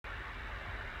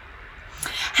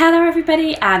Hello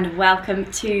everybody and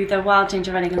welcome to the Wild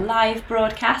Ginger Running live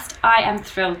broadcast. I am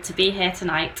thrilled to be here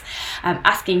tonight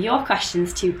asking your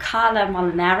questions to Carla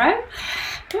Molinero.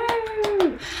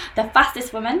 Woo! The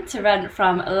fastest woman to run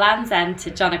from Land's End to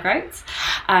John O'Groats.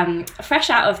 Fresh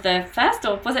out of the first,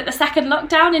 or was it the second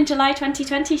lockdown in July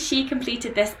 2020, she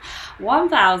completed this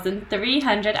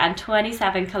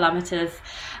 1,327 kilometres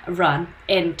run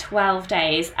in 12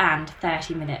 days and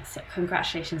 30 minutes. So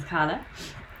congratulations, Carla.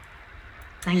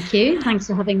 Thank you. Thanks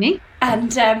for having me.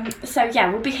 And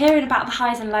we'll be hearing about the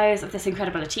highs and lows of this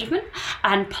incredible achievement.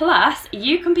 And plus,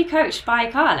 you can be coached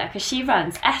by Carla because she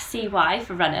runs SCY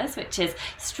for runners, which is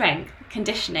strength,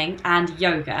 conditioning and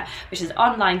yoga, which is an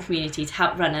online community to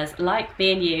help runners like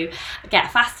me and you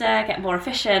get faster, get more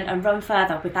efficient and run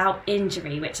further without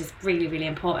injury, which is really, really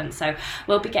important. So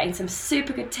we'll be getting some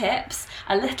super good tips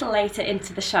a little later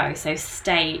into the show, so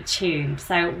stay tuned.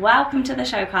 So welcome to the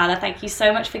show, Carla. Thank you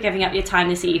so much for giving up your time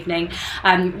this evening.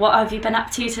 What have you been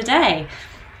up to today?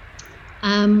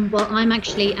 Well, I'm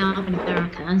actually out in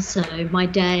America, so my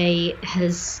day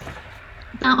has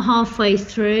about halfway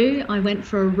through. I went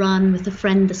for a run with a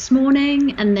friend this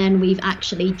morning, and then we've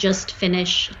actually just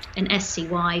finished an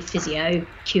SCY physio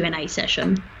Q&A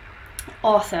session.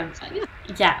 Awesome.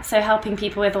 So helping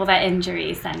people with all their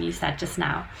injuries then, you said just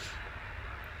now.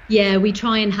 Yeah, we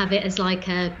try and have it as like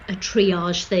a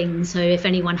triage thing, so if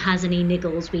anyone has any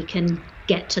niggles we can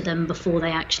get to them before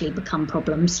they actually become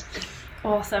problems.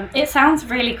 Awesome. It sounds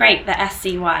really great, the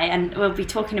SCY, and we'll be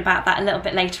talking about that a little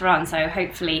bit later on, so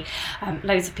hopefully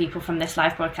loads of people from this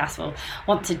live broadcast will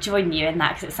want to join you in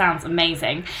that because it sounds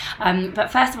amazing.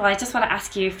 But first of all, I just want to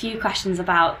ask you a few questions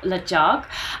about Le Jog.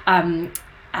 I'm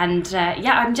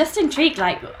just intrigued,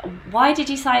 like, why did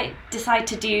you decide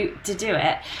to do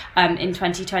it in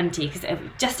 2020? Because it was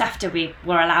just after we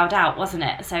were allowed out, wasn't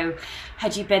it? So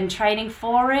had you been training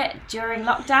for it during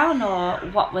lockdown, or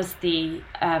what was the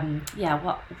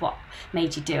what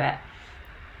made you do it?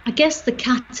 I guess the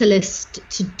catalyst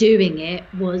to doing it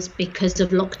was because of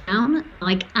lockdown.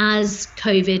 Like, as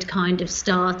COVID kind of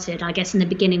started, I guess in the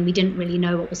beginning we didn't really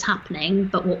know what was happening,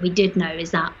 but what we did know is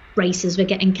that races were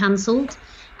getting cancelled,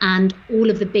 and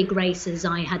all of the big races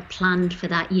I had planned for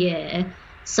that year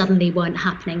suddenly weren't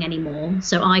happening anymore.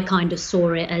 So I kind of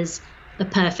saw it as a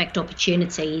perfect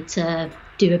opportunity to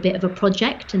do a bit of a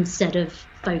project instead of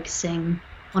focusing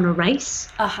on a race.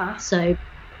 So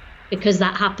because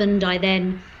that happened, I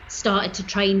then started to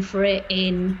train for it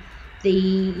in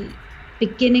the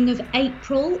beginning of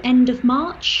April, end of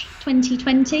March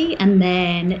 2020, and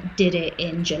then did it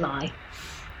in July.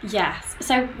 Yes.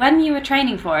 So when you were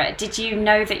training for it, did you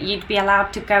know that you'd be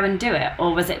allowed to go and do it?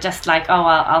 Or was it just like,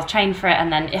 I'll train for it,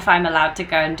 and then if I'm allowed to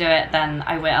go and do it, then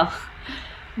I will?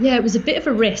 Yeah, it was a bit of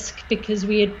a risk because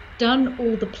we had done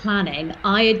all the planning.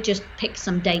 I had just picked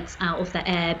some dates out of the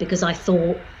air because I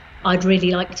thought I'd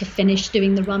really like to finish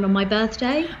doing the run on my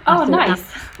birthday. Oh, nice. That was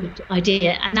a good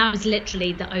idea. And that was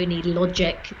literally the only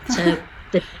logic to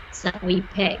the dates that we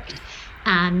picked.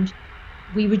 And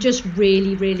we were just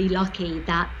really, really lucky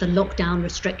that the lockdown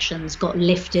restrictions got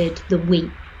lifted the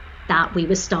week that we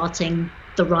were starting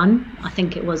the run. I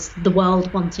think it was the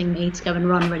world wanting me to go and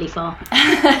run really far.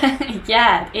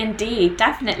 Yeah, indeed,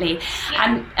 definitely.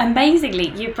 And amazingly,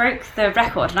 you broke the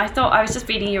record. And I was just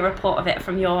reading your report of it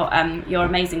from your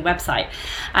amazing website,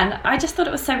 and I just thought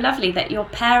it was so lovely that your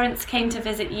parents came to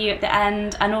visit you at the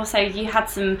end, and also you had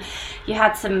some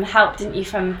help, didn't you,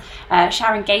 from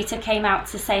Sharon Gator came out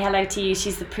to say hello to you.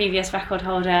 She's the previous record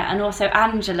holder, and also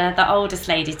Angela, the oldest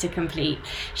lady to complete,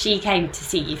 she came to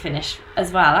see you finish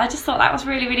as well. I just thought that was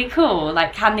really, really cool,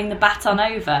 like handing the baton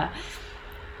over.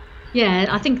 Yeah,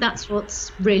 I think that's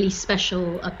what's really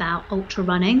special about ultra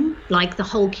running. Like, the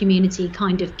whole community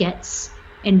kind of gets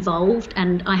involved,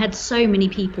 and I had so many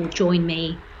people join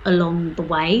me along the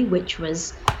way, which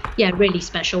was really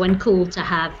special and cool to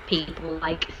have people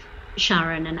like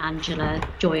Sharon and Angela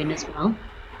join as well.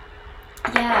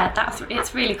 Yeah,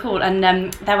 it's really cool.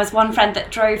 And there was one friend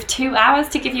that drove 2 hours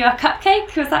to give you a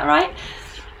cupcake, was that right?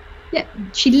 Yeah,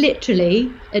 she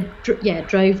literally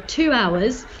drove 2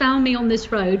 hours, found me on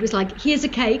this road, was like, here's a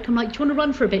cake. I'm like, do you want to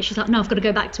run for a bit? She's like, no, I've got to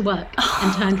go back to work.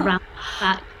 And turned around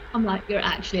back. I'm like, you're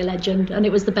actually a legend. And it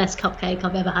was the best cupcake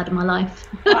I've ever had in my life.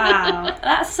 Wow,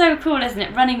 that's so cool, isn't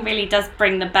it? Running really does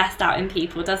bring the best out in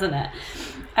people, doesn't it?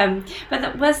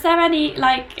 But was there any,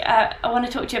 I want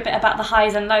to talk to you a bit about the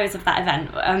highs and lows of that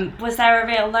event. Was there a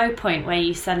real low point where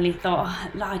you suddenly thought,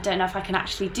 I don't know if I can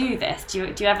actually do this? Do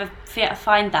you ever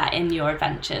find that in your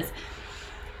adventures?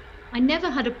 I never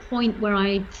had a point where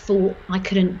I thought I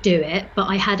couldn't do it, but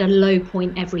I had a low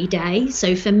point every day.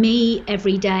 So for me,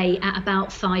 every day at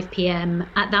about 5 p.m.,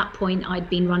 at that point, I'd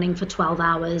been running for 12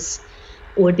 hours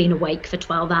or had been awake for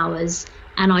 12 hours.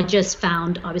 And I just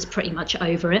found I was pretty much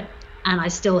over it. And I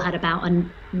still had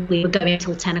we were going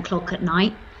till 10 o'clock at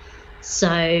night.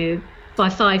 So by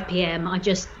 5 p.m., I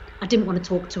didn't want to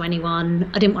talk to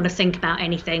anyone. I didn't want to think about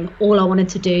anything. All I wanted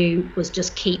to do was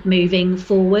just keep moving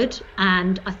forward.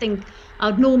 And I think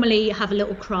I would normally have a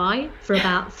little cry for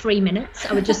about 3 minutes.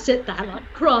 I would just sit there like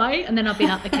cry, and then I'd be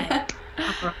like, okay,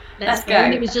 let's go.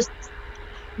 And it was just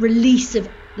release of,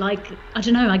 like, I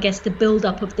don't know, I guess the build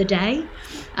up of the day.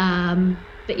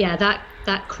 But yeah,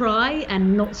 that cry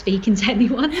and not speaking to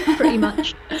anyone pretty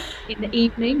much in the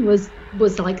evening was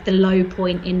like the low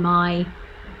point in my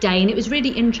day. And it was really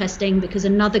interesting because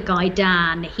another guy,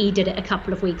 Dan, he did it a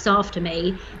couple of weeks after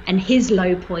me, and his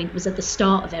low point was at the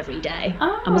start of every day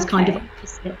and was kind of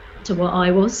opposite to what I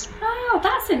was. Oh,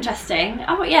 that's interesting.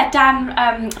 Oh yeah,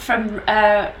 Dan from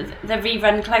the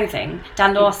Rerun Clothing,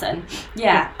 Dan Lawson.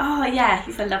 Yeah. Oh yeah,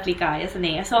 he's a lovely guy, isn't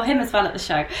he? I saw him as well at the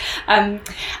show.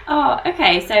 Oh,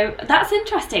 okay, so that's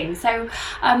interesting. So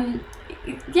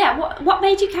yeah, what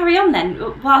made you carry on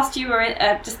then? Whilst you were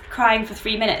just crying for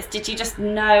 3 minutes, did you just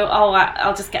know,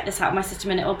 I'll just get this out of my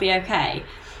system and it will be okay?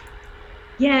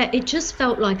 Yeah, it just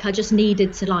felt like I just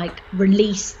needed to like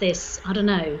release this, I don't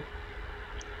know.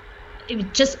 It was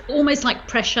just almost like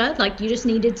pressure, like you just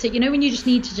needed to, when you just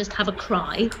need to just have a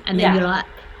cry and then you're like,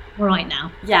 all right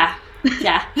now. Yeah.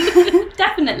 Yeah,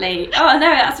 definitely. Oh no,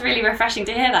 that's really refreshing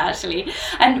to hear that actually.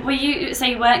 And so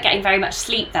you weren't getting very much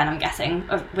sleep then, I'm guessing,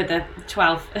 with the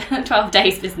 12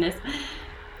 days business?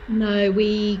 No,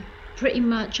 we pretty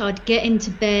much, I'd get into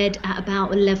bed at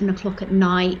about 11 o'clock at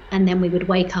night, and then we would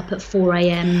wake up at 4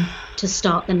 a.m. to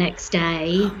start the next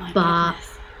day. But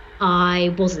goodness.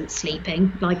 I wasn't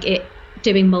sleeping.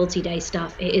 Doing multi-day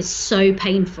stuff, it is so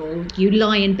painful. You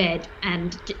lie in bed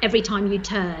and every time you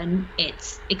turn,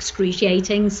 it's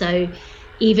excruciating. So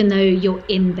even though you're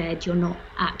in bed, you're not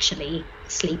actually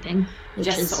sleeping.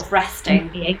 Just sort of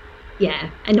resting. Yeah,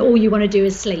 and all you want to do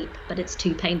is sleep, but it's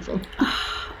too painful.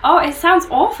 Oh, it sounds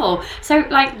awful. So,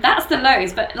 that's the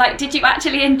lows, but, did you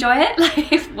actually enjoy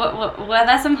it? Were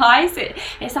there some highs? It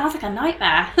sounds like a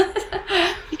nightmare.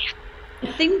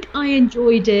 I think I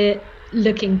enjoyed it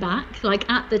looking back.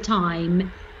 At the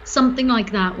time, something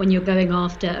like that, when you're going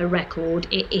after a record,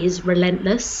 it is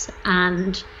relentless,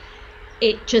 and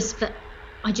I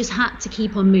just had to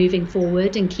keep on moving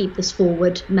forward and keep this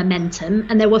forward momentum.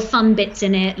 And there were fun bits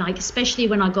in it, especially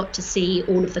when I got to see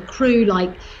all of the crew,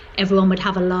 everyone would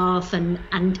have a laugh, and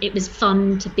it was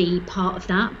fun to be part of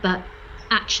that. But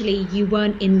actually you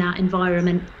weren't in that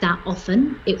environment that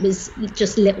often. It was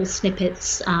just little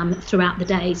snippets throughout the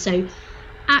day. So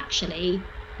actually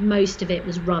most of it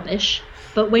was rubbish.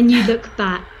 But when you look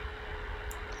back,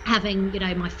 having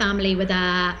my family were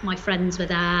there, my friends were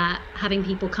there, having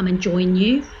people come and join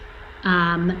you,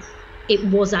 it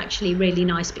was actually really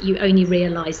nice. But you only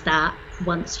realise that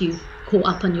once you've caught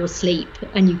up on your sleep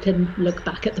and you can look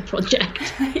back at the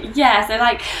project. Yeah, so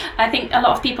I think a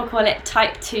lot of people call it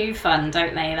type 2 fun,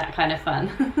 don't they? That kind of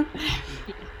fun.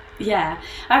 Yeah,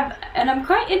 and I'm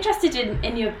quite interested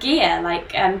in your gear.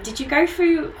 Did you go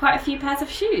through quite a few pairs of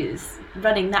shoes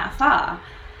running that far?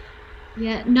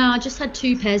 Yeah, no, I just had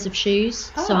 2 pairs of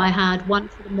shoes. So I had one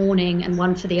for the morning and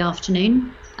one for the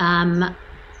afternoon.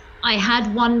 I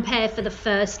had one pair for the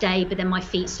first day, but then my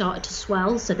feet started to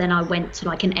swell. So then I went to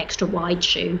an extra wide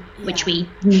shoe, which we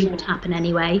knew would happen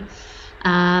anyway.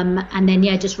 And then,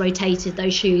 just rotated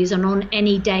those shoes. And on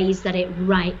any days that it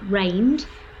rained,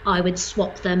 I would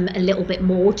swap them a little bit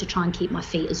more to try and keep my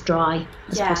feet as dry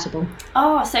as possible.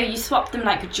 Oh, so you swapped them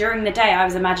during the day. I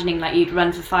was imagining you'd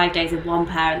run for 5 days in one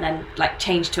pair and then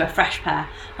change to a fresh pair.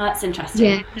 Oh, that's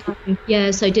interesting.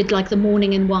 Yeah. So I did the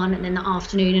morning in one and then the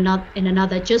afternoon in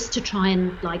another, just to try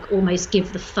and almost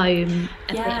give the foam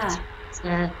a bit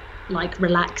to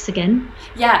relax again.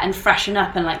 Yeah, and freshen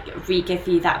up and re-give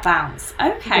you that bounce.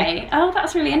 Okay. Yeah. Oh,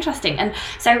 that's really interesting. And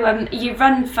so you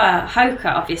run for Hoka,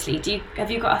 obviously. Have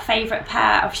you got a favourite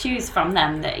pair of shoes from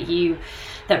them that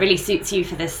really suits you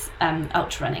for this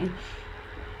ultra running?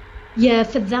 Yeah,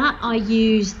 for that I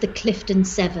use the Clifton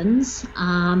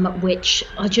 7s, which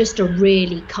are just a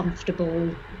really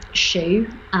comfortable shoe.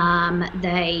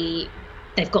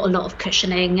 They've got a lot of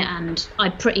cushioning, and I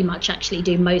pretty much actually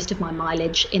do most of my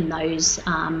mileage in those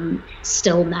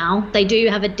still now. They do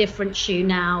have a different shoe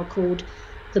now called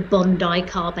the Bondi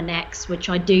Carbon X, which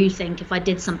I do think if I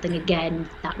did something again,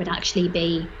 that would actually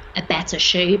be a better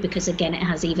shoe, because again, it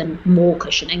has even more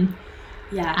cushioning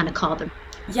and a carbon.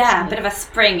 Yeah, a bit of a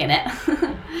spring in it.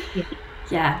 Yeah.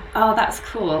 Yeah. Oh, that's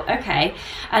cool. Okay.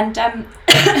 And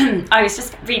I was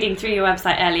just reading through your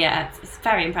website earlier. It's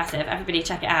very impressive. Everybody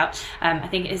check it out. I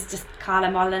think it's just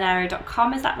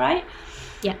carlamolinaro.com. Is that right?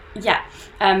 Yeah. Yeah.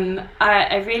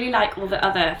 I really like all the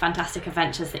other fantastic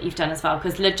adventures that you've done as well,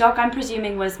 because Le Jog, I'm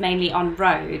presuming, was mainly on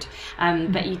road,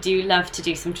 but you do love to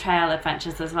do some trail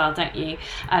adventures as well, don't you?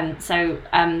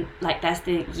 Like there's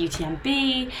the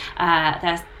UTMB,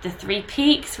 there's the Three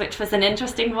Peaks, which was an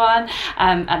interesting one,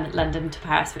 and London to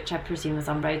Paris, which I presume was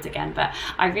on roads again. But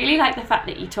I really like the fact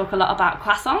that you talk a lot about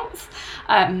croissants,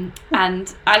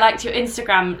 and I liked your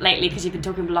Instagram lately because you've been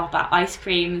talking a lot about ice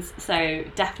creams, so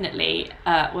definitely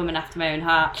woman after my own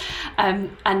heart.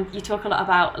 And you talk a lot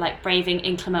about like braving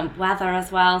inclement weather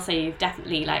as well, so you've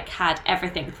definitely like had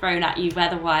everything thrown at you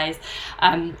weather-wise,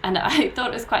 and I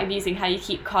thought it was quite amusing how you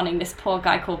keep conning this poor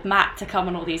guy called Matt to come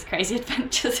on all these crazy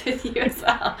adventures with you as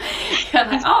well. You're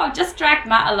like, oh, just drag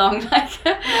Matt along, like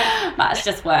Matt's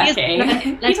just working,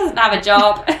 he doesn't have a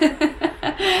job.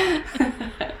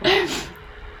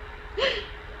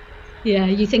 Yeah,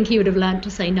 you think he would have learned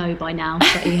to say no by now,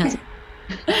 but he hasn't.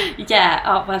 Yeah,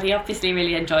 oh, well, he obviously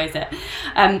really enjoys it.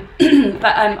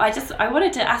 But I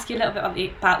wanted to ask you a little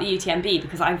bit about the UTMB,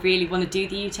 because I really want to do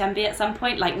the UTMB at some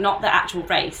point, like not the actual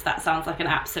race. That sounds like an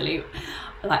absolute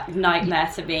like nightmare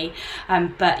to me.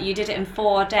 But you did it in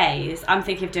 4 days. I'm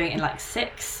thinking of doing it in like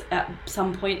 6 at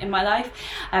some point in my life.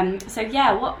 So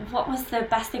yeah, what was the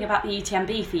best thing about the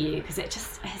UTMB for you? Because it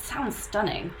sounds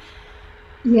stunning.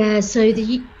 Yeah, so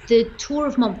the Tour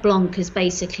of Mont Blanc is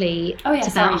basically it's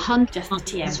about 100 just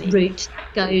miles route,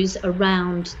 goes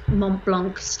around Mont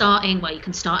Blanc, you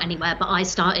can start anywhere, but I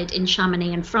started in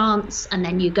Chamonix in France, and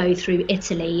then you go through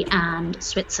Italy and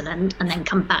Switzerland and then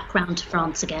come back round to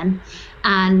France again.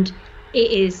 And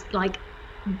it is like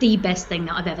the best thing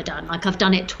that I've ever done. Like I've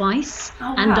done it twice.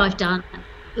 Oh, wow. And I've done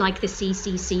like the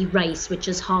CCC race, which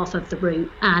is half of the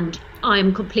route, and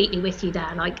I'm completely with you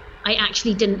there. Like I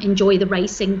actually didn't enjoy the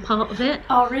racing part of it.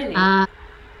 Oh, really?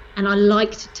 And I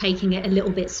liked taking it a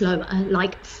little bit slower.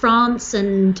 Like France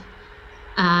and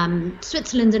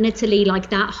Switzerland and Italy, like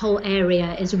that whole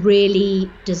area is really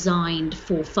designed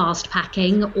for fast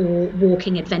packing or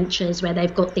walking adventures, where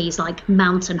they've got these like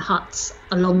mountain huts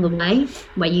along the way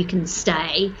where you can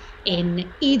stay in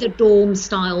either dorm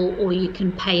style, or you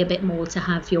can pay a bit more to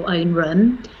have your own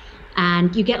room.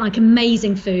 And you get like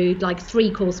amazing food, like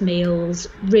 3-course meals,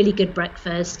 really good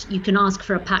breakfast. You can ask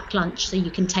for a packed lunch, so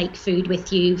you can take food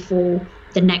with you for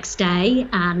the next day.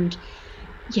 And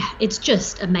yeah, it's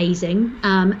just amazing.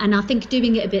 And I think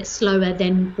doing it a bit slower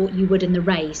than what you would in the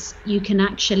race, you can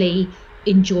actually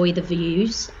enjoy the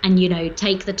views and, you know,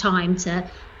 take the time to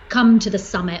come to the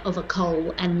summit of a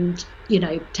col and, you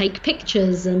know, take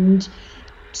pictures and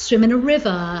swim in a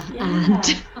river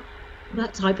and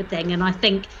that type of thing. And I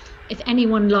think if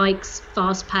anyone likes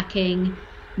fast packing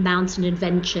mountain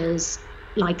adventures,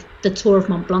 like the Tour of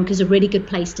Mont Blanc is a really good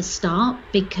place to start,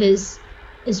 because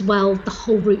as well the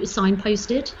whole route is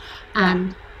signposted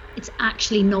and it's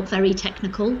actually not very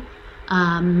technical.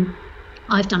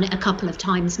 I've done it a couple of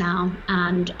times now,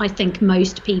 and I think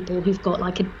most people who've got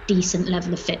like a decent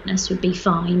level of fitness would be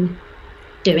fine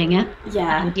doing it.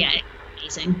 Yeah. And yeah,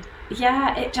 it's amazing.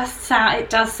 Yeah, it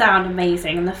does sound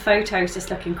amazing, and the photos just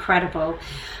look incredible.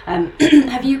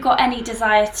 Have you got any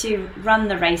desire to run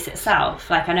the race itself?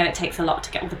 Like, I know it takes a lot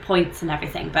to get all the points and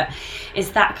everything, but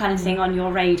is that kind of thing on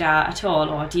your radar at all,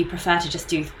 or do you prefer to just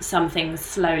do some things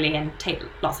slowly and take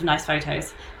lots of nice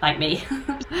photos like me?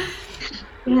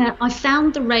 Yeah, I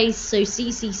found the race, so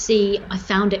CCC, I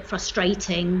found it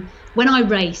frustrating. When I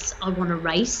race, I want to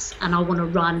race and I want to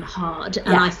run hard.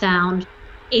 And I found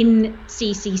in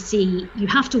CCC, you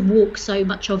have to walk so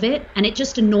much of it. And it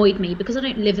just annoyed me because I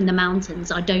don't live in the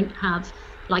mountains. I don't have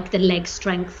like the leg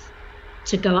strength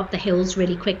to go up the hills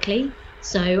really quickly.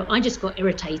 So I just got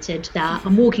irritated that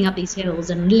I'm walking up these hills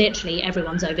and literally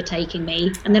everyone's overtaking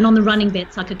me. And then on the running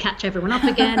bits, I could catch everyone up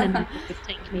again and they could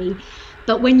take me.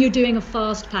 But when you're doing a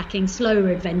fast packing, slower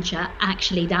adventure,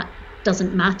 actually that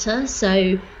doesn't matter.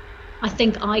 So I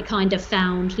think I kind of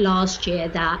found last year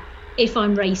that if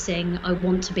I'm racing, I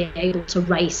want to be able to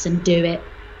race and do it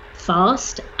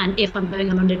fast. And if I'm going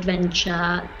on an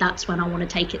adventure, that's when I want to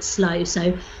take it slow.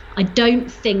 So I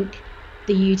don't think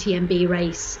the UTMB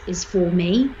race is for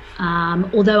me.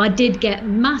 Although I did get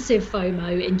massive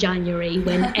FOMO in January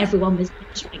when everyone was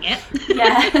entering it.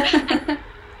 Yeah.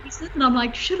 And I'm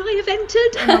like, should I have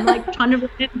entered? And I'm like trying to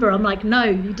remember. I'm like, no,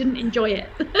 you didn't enjoy it.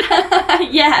 Remember.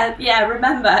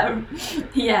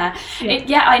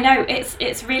 I know.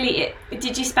 It's really.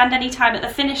 Did you spend any time at the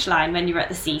finish line when you were at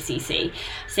the CCC,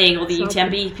 seeing all the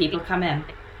UTMB people come in?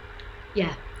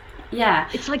 Yeah. Yeah.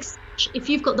 It's like, if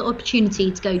you've got the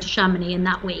opportunity to go to Chamonix in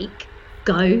that week,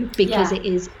 go, because it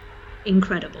is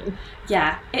incredible.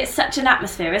 Yeah, it's such an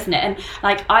atmosphere, isn't it? And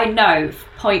like, I know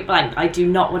point blank, I do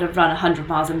not want to run 100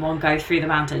 miles in one go through the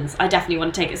mountains. I definitely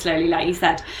want to take it slowly, like you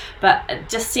said. But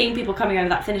just seeing people coming over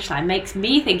that finish line makes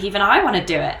me think even I want to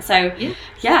do it. So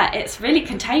yeah, it's really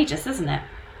contagious, isn't it?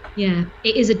 Yeah,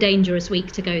 it is a dangerous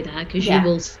week to go there, because you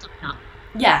will sign up.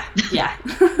 Yeah.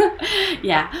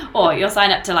 Yeah. Or you'll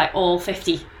sign up to like all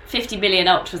 50 million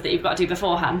ultras that you've got to do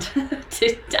beforehand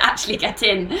to actually get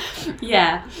in.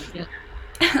 Yeah.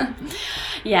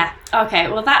 Yeah. Okay,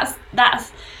 well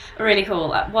that's really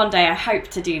cool. One day I hope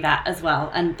to do that as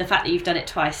well, and the fact that you've done it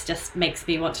twice just makes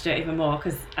me want to do it even more,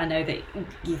 because I know that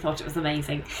you thought it was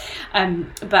amazing.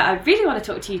 But I really want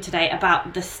to talk to you today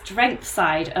about the strength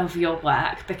side of your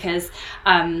work, because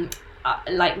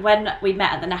like when we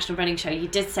met at the National Running Show, you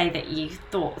did say that you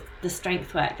thought the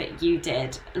strength work that you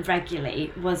did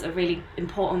regularly was a really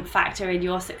important factor in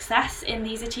your success in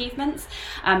these achievements.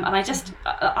 And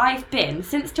I've been,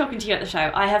 since talking to you at the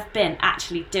show, I have been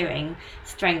actually doing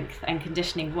strength and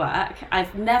conditioning work.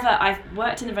 I've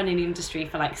worked in the running industry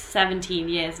for like 17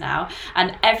 years now,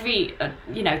 and every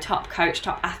top coach,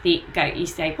 top athlete you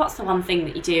say, what's the one thing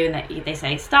that you do? And they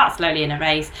say, start slowly in a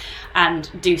race and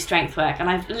do strength work. And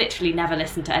I've literally never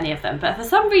listened to any of them, but for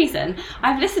some reason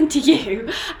I've listened to you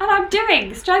and I'm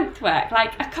doing strength work,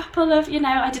 like a couple of,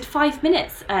 I did 5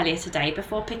 minutes earlier today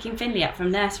before picking Finley up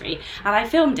from nursery, and I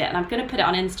filmed it, and I'm going to put it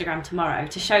on Instagram tomorrow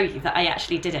to show you that I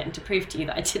actually did it and to prove to you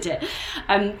that I did it.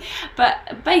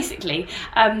 But basically,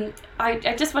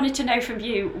 I just wanted to know from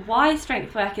you why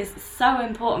strength work is so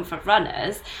important for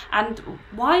runners, and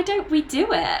why don't we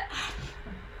do it?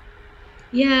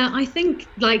 Yeah, I think,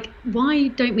 like, why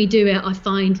don't we do it, I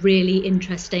find really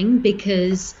interesting,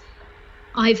 because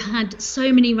I've had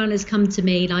so many runners come to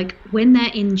me, like, when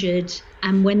they're injured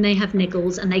and when they have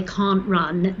niggles and they can't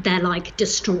run, they're like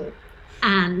distraught,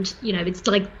 and it's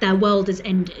like their world has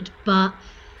ended.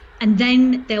 And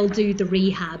then they'll do the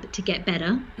rehab to get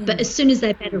better, but as soon as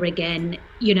they're better again,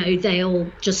 they'll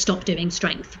just stop doing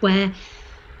strength. Where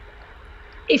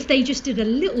if they just did a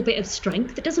little bit of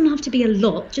strength, it doesn't have to be a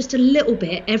lot, just a little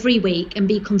bit every week, and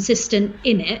be consistent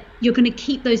in it, you're going to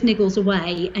keep those niggles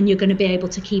away, and you're going to be able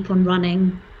to keep on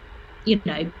running,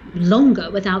 longer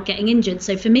without getting injured.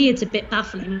 So for me, it's a bit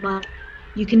baffling. Like,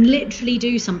 you can literally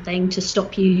do something to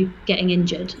stop you getting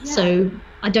injured. Yeah. So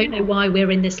I don't know why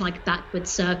we're in this like backward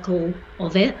circle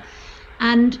of it.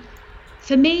 And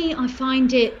for me, I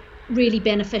find it really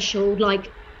beneficial,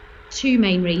 like, 2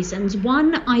 main reasons.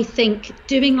 One, I think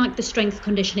doing like the strength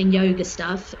conditioning yoga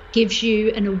stuff gives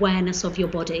you an awareness of your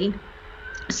body.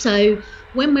 So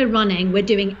when we're running, we're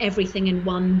doing everything in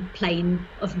one plane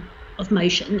of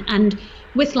motion. And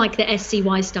with like the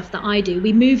SCY stuff that I do,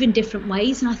 we move in different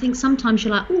ways. And I think sometimes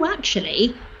you're like, oh,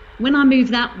 actually, when I move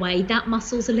that way, that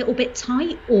muscle's a little bit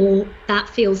tight, or that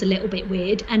feels a little bit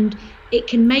weird. And it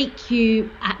can make you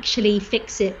actually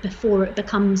fix it before it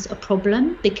becomes a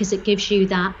problem, because it gives you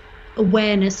that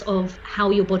awareness of how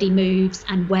your body moves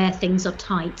and where things are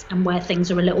tight and where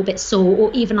things are a little bit sore,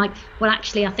 or even like, well,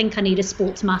 actually, I think I need a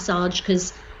sports massage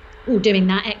because doing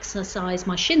that exercise,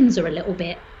 my shins are a little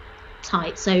bit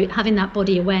tight. So having that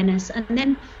body awareness, and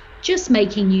then just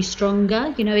making you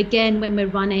stronger. Again, when we're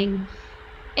running,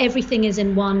 everything is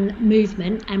in one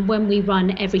movement, and when we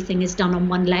run, everything is done on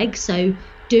one leg. So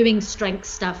doing strength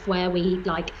stuff where we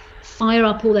like fire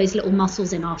up all those little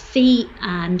muscles in our feet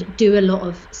and do a lot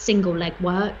of single leg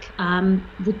work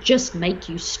will just make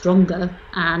you stronger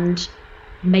and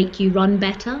make you run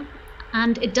better.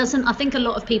 And it doesn't, I think a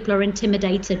lot of people are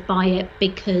intimidated by it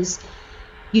because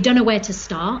you don't know where to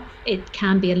start. It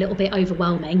can be a little bit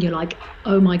overwhelming. You're like,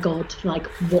 oh my God, like,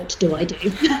 what do I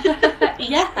do?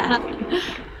 Yeah.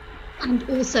 And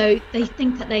also they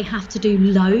think that they have to do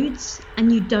loads,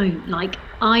 and you don't. Like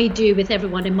I do with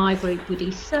everyone in my group, we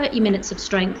do 30 minutes of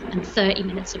strength and 30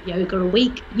 minutes of yoga a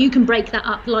week. You can break that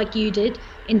up like you did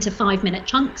into 5-minute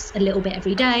chunks, a little bit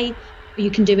every day, or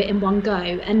you can do it in one go.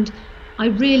 And I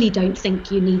really don't think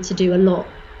you need to do a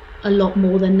lot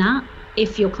more than that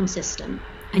if you're consistent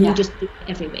and you just do it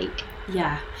every week.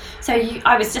 Yeah. So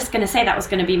I was just going to say that was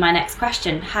going to be my next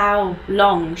question. How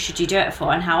long should you do it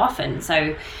for, and how often?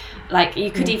 So like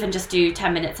you could even just do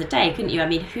 10 minutes a day, couldn't you? I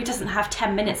mean, who doesn't have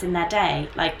 10 minutes in their day?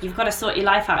 Like, you've got to sort your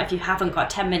life out if you haven't got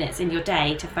 10 minutes in your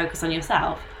day to focus on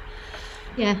yourself.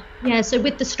 Yeah. So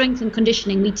with the strength and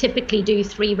conditioning, we typically do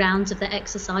 3 rounds of the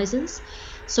exercises.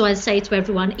 So I say to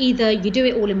everyone, either you do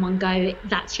it all in one go,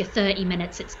 that's your 30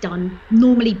 minutes, it's done.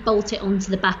 Normally bolt it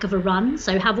onto the back of a run.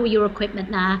 So have all your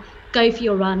equipment there, go for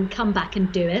your run, come back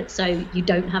and do it, so you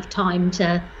don't have time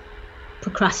to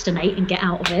procrastinate and get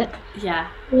out of it. Yeah.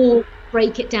 Or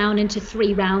break it down into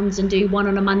 3 rounds and do one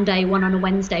on a Monday, one on a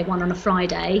Wednesday, one on a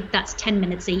Friday. That's 10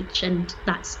 minutes each, and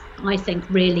that's, I think,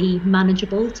 really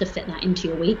manageable to fit that into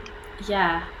your week.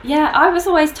 Yeah, I was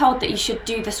always told that you should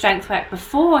do the strength work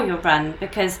before your run,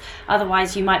 because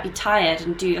otherwise you might be tired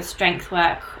and do the strength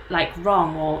work like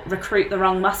wrong, or recruit the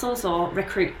wrong muscles, or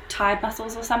recruit tired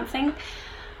muscles or something.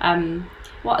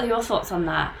 What are your thoughts on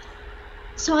that?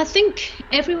 So I think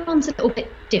everyone's a little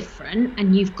bit different,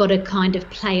 and you've got to kind of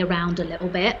play around a little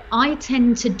bit. I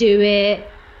tend to do it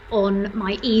on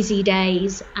my easy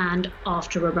days and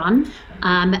after a run,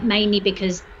 mainly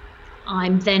because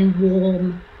I'm then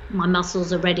warm, my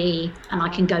muscles are ready, and I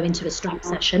can go into a strength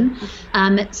session.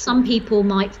 Some people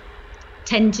might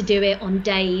tend to do it on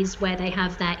days where they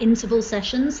have their interval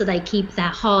sessions, so they keep their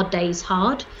hard days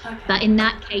hard. Okay. But in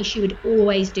that case, you would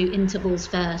always do intervals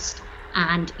first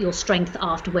and your strength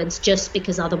afterwards, just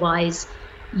because otherwise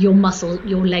your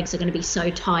legs are going to be so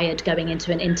tired going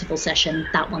into an interval session.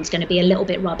 That one's going to be a little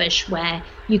bit rubbish, where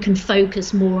you can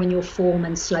focus more on your form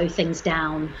and slow things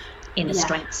down in a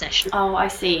strength session. Oh, I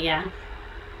see.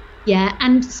 Yeah,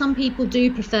 and some people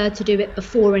do prefer to do it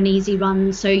before an easy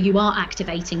run, so you are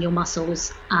activating your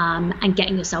muscles and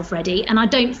getting yourself ready. And I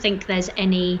don't think there's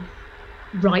any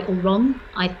right or wrong.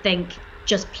 I think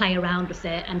just play around with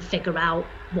it and figure out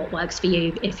what works for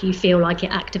you. If you feel like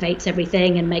it activates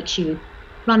everything and makes you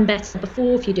run better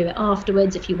before, if you do it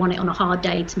afterwards, if you want it on a hard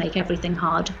day to make everything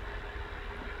hard,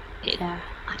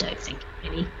 I don't think it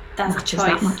really matters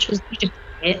that much as you just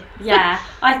do it. Yeah,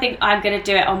 I think I'm going to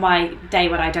do it on my day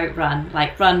when I don't run,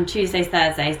 like run Tuesdays,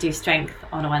 Thursdays, do strength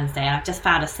on a Wednesday. And I've just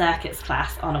found a circuits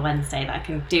class on a Wednesday that I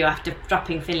can do after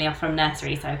dropping Finley off from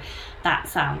nursery, so that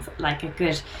sounds like a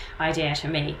good idea to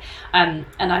me. And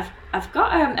I've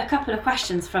got a couple of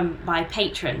questions from my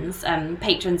patrons.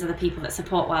 Patrons are the people that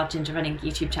support Wild Ginger Running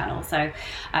YouTube channel, so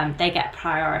they get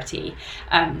priority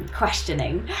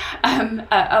questioning.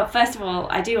 First of all,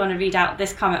 I do want to read out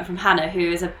this comment from Hannah, who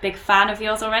is a big fan of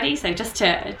yours already. So just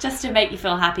to make you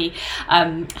feel happy,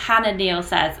 Hannah Neal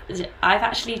says, "I've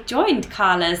actually joined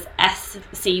Carla's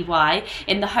SCY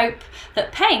in the hope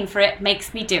that paying for it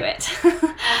makes me do it."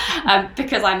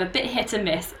 Because I'm a bit hit and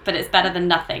miss, but it's better than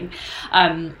nothing.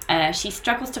 She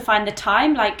struggles to find the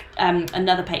time, like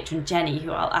another patron, Jenny,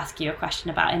 who I'll ask you a question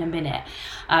about in a minute.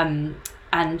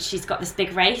 And she's got this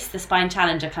big race, the Spine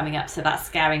Challenger, coming up, so that's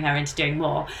scaring her into doing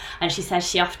more. And she says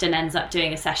she often ends up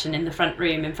doing a session in the front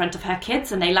room in front of her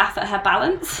kids, and they laugh at her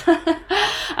balance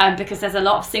because there's a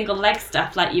lot of single leg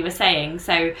stuff, like you were saying.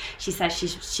 So she says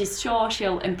she's sure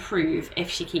she'll improve if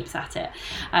she keeps at it.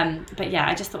 But yeah,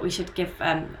 I just thought we should give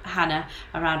Hannah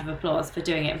a round of applause for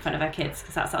doing it in front of her kids,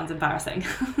 because that sounds embarrassing.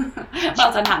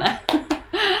 Well done, Hannah.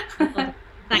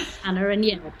 Thanks, Hannah. And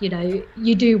yeah,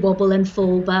 you do wobble and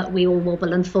fall, but we all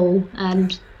wobble and fall,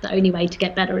 and the only way to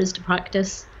get better is to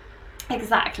practice.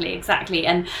 Exactly.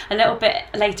 And a little bit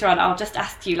later on, I'll just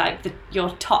ask you like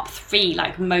your top 3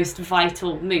 like most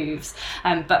vital moves.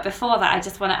 But before that, I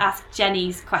just want to ask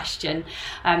Jenny's question.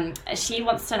 She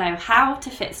wants to know how to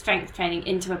fit strength training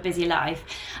into a busy life.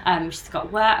 She's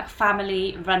got work,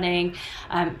 family, running.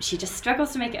 She just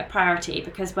struggles to make it a priority,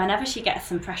 because whenever she gets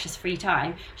some precious free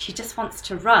time, she just wants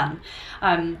to run.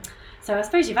 So I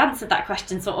suppose you've answered that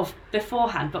question sort of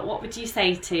beforehand, but what would you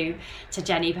say to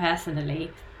Jenny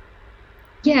personally?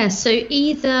 Yeah, so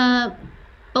either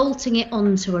bolting it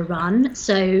onto a run.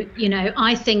 So,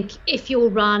 I think if your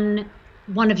run,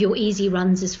 one of your easy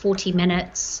runs is 40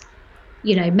 minutes,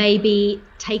 maybe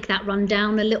take that run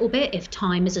down a little bit if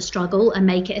time is a struggle, and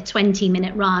make it a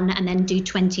 20-minute run, and then do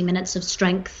 20 minutes of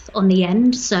strength on the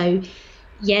end. So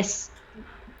yes,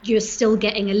 you're still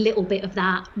getting a little bit of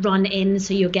that run in,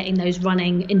 so you're getting those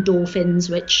running endorphins,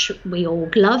 which we all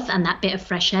love, and that bit of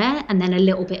fresh air, and then a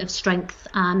little bit of strength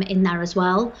in there as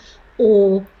well.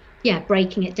 Or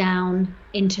breaking it down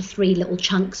into 3 little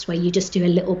chunks where you just do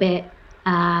a little bit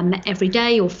every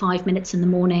day, or 5 minutes in the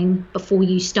morning before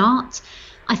you start.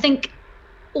 I think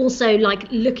also, like,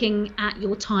 looking at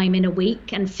your time in a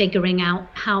week and figuring out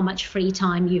how much free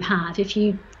time you have. If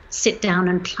you sit down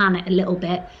and plan it a little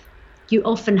bit, you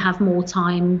often have more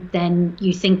time than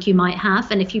you think you might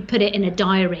have. And if you put it in a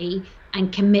diary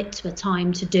and commit to a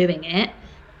time to doing it,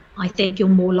 I think you're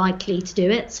more likely to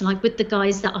do it. So like with the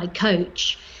guys that I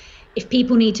coach, if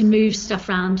people need to move stuff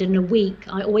around in a week,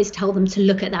 I always tell them to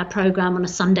look at their program on a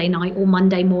Sunday night or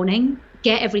Monday morning.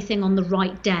 Get everything on the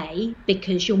right day,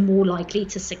 because you're more likely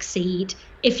to succeed.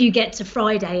 If you get to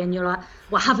Friday and you're like,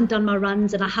 well, I haven't done my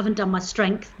runs and I haven't done my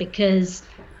strength because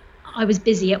I was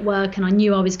busy at work and I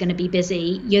knew I was going to be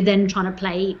busy, you're then trying to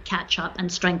play catch up,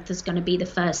 and strength is going to be the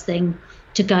first thing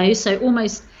to go. So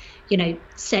almost,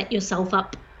 set yourself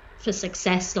up for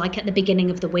success, like at the beginning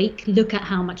of the week. Look at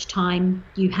how much time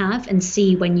you have and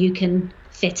see when you can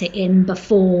fit it in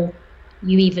before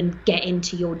you even get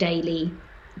into your daily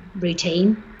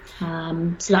routine.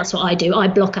 So that's what I do. I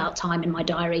block out time in my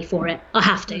diary for it. I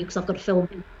have to because I've got to film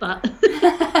it. But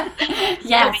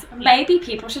yes, maybe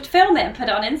people should film it and put it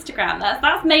on Instagram.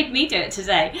 That's made me do it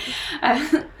today.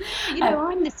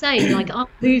 I'm the same. Like I'll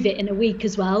move it in a week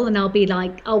as well, and I'll be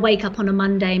like, I'll wake up on a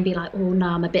Monday and be like, oh no,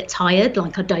 I'm a bit tired.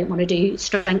 Like I don't want to do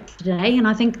strength today, and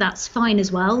I think that's fine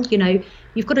as well.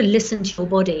 You've got to listen to your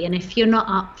body, and if you're not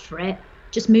up for it,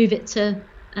 just move it to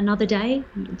another day.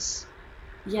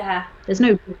 There's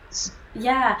no rules.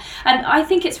 Yeah, and I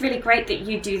think it's really great that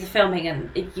you do the filming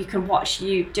and you can watch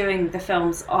you doing the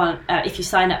films on if you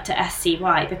sign up to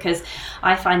SCY, because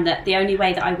I find that the only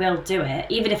way that I will do it,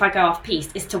 even if I go off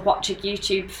piste, is to watch a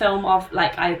YouTube film of,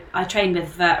 like, I train with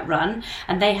Vert Run,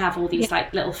 and they have all these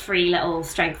like little free little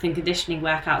strength and conditioning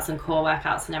workouts and core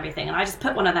workouts and everything, and I just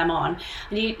put one of them on,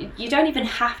 and you don't even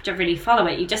have to really follow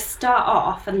it. You just start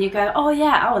off and you go,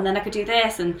 and then I could do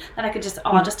this, and then I could just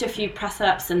I'll just do a few press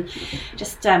ups, and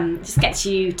just gets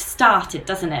you started,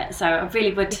 doesn't it? So I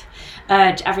really would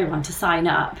urge everyone to sign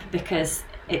up, because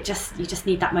you just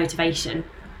need that motivation.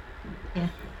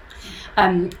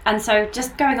 And so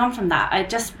just going on from that, I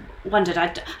just wondered,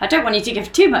 I don't want you to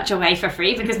give too much away for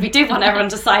free, because we do want everyone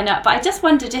to sign up, but I just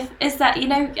wondered is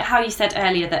that, how you said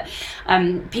earlier that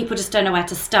people just don't know where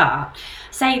to start.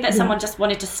 Say that someone just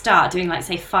wanted to start doing, like,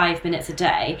 say 5 minutes a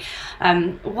day,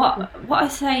 what I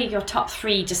say your top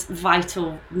 3 just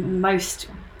vital, most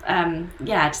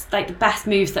just like the best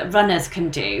moves that runners can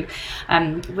do.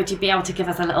 Would you be able to give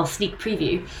us a little sneak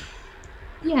preview?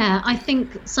 Yeah, I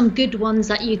think some good ones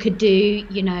that you could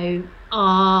do,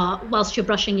 are whilst you're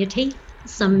brushing your teeth,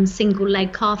 some single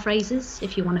leg calf raises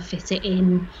if you want to fit it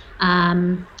in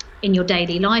your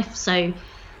daily life. So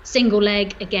single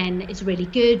leg, again, is really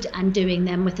good, and doing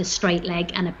them with a straight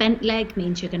leg and a bent leg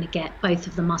means you're going to get both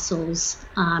of the muscles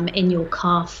in your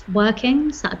calf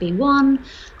working. So that'd be one.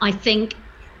 I think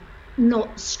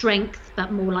not strength,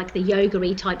 but more like the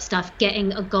yoga-y type stuff,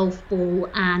 getting a golf ball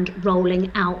and rolling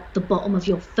out the bottom of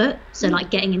your foot. So like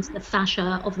getting into the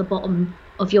fascia of the bottom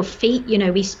of your feet.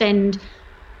 We spend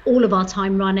all of our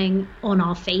time running on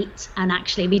our feet, and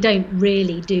actually we don't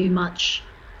really do much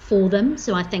for them.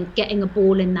 So I think getting a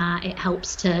ball in there, it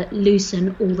helps to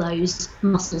loosen all those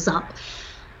muscles up.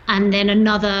 And then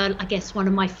another, I guess, one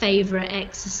of my favorite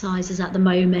exercises at the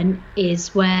moment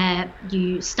is where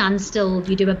you stand still,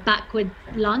 you do a backward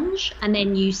lunge, and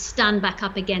then you stand back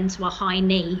up again to a high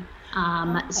knee.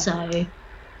 I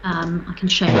can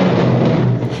show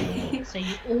you. So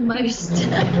you almost,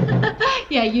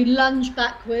 you lunge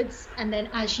backwards, and then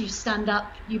as you stand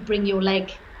up, you bring your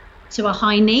leg to a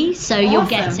high knee. So you're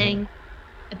getting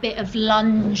a bit of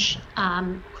lunge,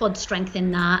 quad strength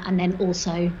in that, and then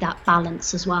also that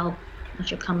balance as well as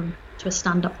you come to a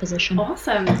stand-up position.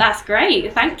 Awesome, that's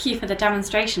great. Thank you for the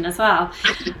demonstration as well.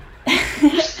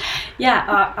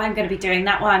 I'm going to be doing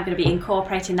that one. I'm going to be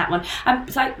incorporating that one.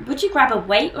 So would you grab a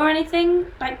weight or anything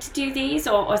like to do these,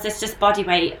 or is this just body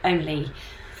weight only?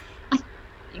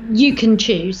 You can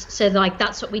choose. So like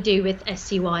that's what we do with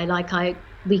SCY.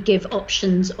 We give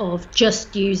options of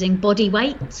just using body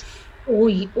weight,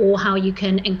 or how you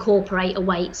can incorporate a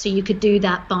weight. So you could do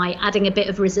that by adding a bit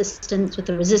of resistance with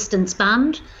the resistance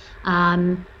band,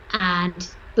 and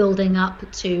building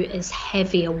up to as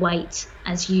heavy a weight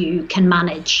as you can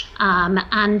manage.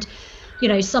 And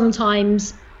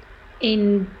sometimes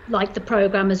in like the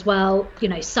program as well,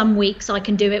 some weeks I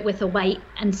can do it with a weight,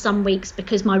 and some weeks,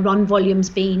 because my run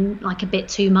volume's been like a bit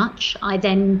too much, I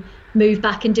then move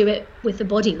back and do it with the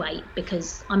body weight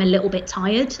because I'm a little bit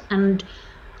tired. And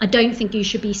I don't think you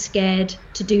should be scared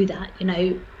to do that.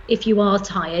 If you are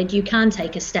tired, you can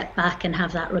take a step back and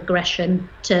have that regression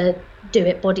to do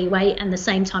it body weight. And at the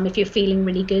same time, if you're feeling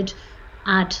really good,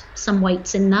 add some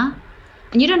weights in there.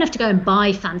 And you don't have to go and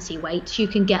buy fancy weights. You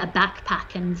can get a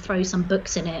backpack and throw some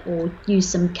books in it, or use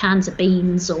some cans of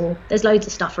beans, or there's loads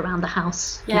of stuff around the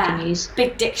house you can use.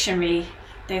 Big dictionary.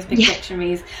 Those big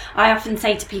dictionaries. I often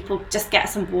say to people, just get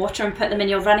some water and put them in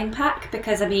your running pack,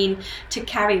 because to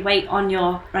carry weight on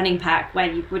your running pack where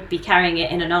you would be carrying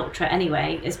it in an ultra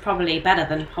anyway is probably better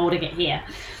than holding it here.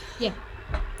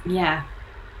 Yeah,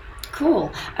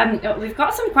 cool. We've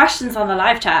got some questions on the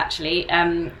live chat actually,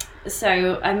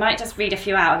 so I might just read a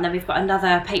few out, and then we've got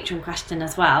another Patreon question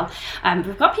as well.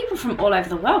 We've got people from all over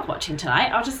the world watching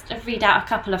tonight. I'll just read out a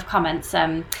couple of comments,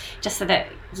 just so that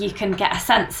you can get a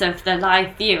sense of the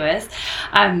live viewers.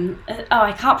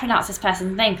 I can't pronounce this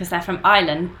person's name because they're from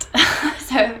Ireland.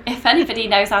 So if anybody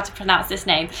knows how to pronounce this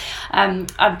name, I'm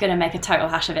going to make a total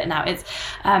hash of it now. It's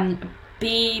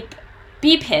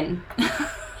Beepin.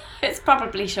 It's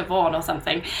probably Siobhan or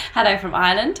something. Hello from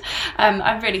Ireland.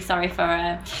 I'm really sorry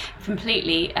for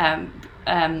completely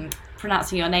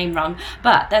pronouncing your name wrong,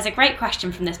 but there's a great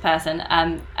question from this person.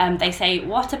 They say,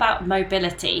 what about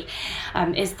mobility?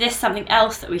 Is this something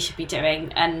else that we should be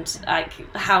doing, and like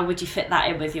how would you fit that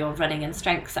in with your running and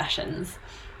strength sessions?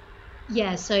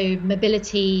 Yeah, so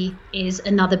mobility is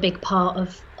another big part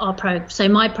of our program. So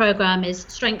my program is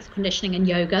strength conditioning and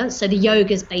yoga. So the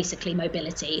yoga is basically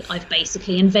mobility. I've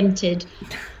basically invented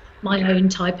my own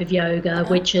type of yoga,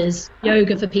 which is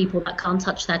yoga for people that can't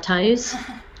touch their toes.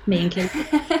 Me and Kim.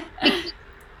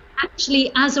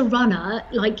 Actually, as a runner,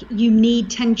 like, you need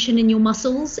tension in your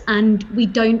muscles, and we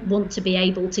don't want to be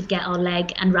able to get our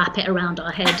leg and wrap it around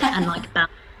our head and like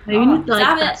bounce. Like,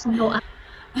 that's not.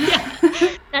 Yeah,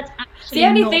 that's actually the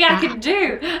only thing I can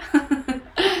do.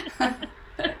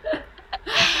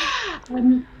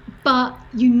 But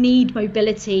you need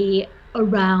mobility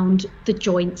around the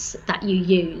joints that you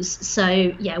use. So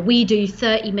yeah, we do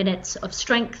 30 minutes of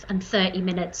strength and 30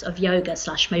 minutes of yoga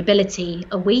 / mobility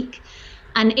a week.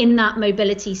 And in that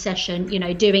mobility session, you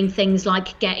know, doing things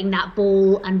like getting that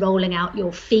ball and rolling out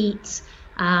your feet,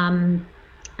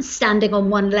 standing on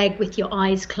one leg with your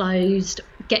eyes closed,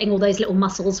 getting all those little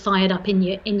muscles fired up in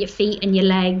your feet and your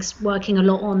legs, working a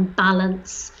lot on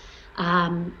balance,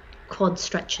 quad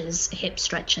stretches, hip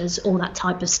stretches, all that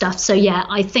type of stuff. So yeah,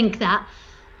 I think that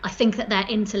they're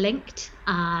interlinked,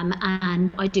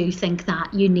 and I do think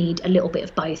that you need a little bit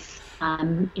of both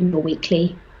in your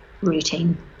weekly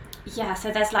routine. Yeah, so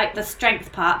there's like the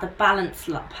strength part, the balance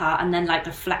part, and then like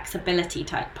the flexibility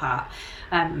type part.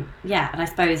 Yeah, and I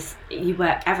suppose you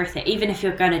work everything. Even if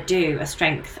you're going to do a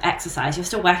strength exercise, you're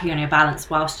still working on your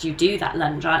balance whilst you do that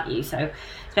lunge, aren't you? So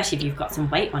especially if you've got some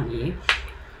weight on you.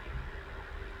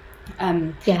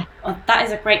 Yeah. Well, that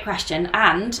is a great question.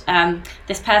 And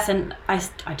this person, I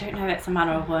don't know if it's a man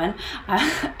or a woman,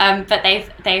 but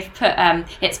they've put,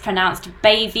 it's pronounced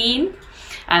Bayveen.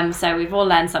 So we've all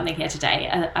learned something here today,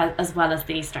 as well as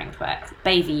the strength work.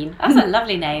 Bayveen. That's a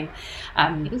lovely name.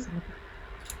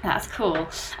 That's cool.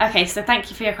 Okay, so thank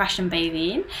you for your question,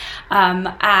 Bayveen.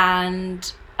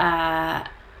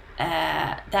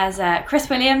 There's Chris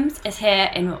Williams is here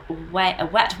in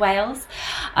Wet Wales,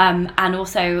 and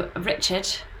also Richard,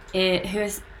 who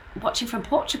is watching from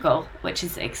Portugal, which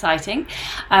is exciting.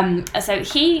 So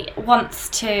he wants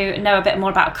to know a bit more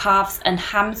about calves and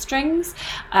hamstrings,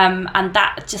 and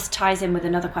that just ties in with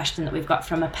another question that we've got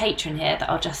from a patron here that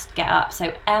I'll just get up.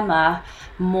 So Emma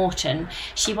Morton,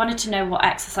 she wanted to know what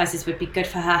exercises would be good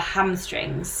for her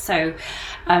hamstrings. So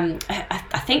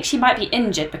I think she might be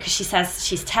injured, because she says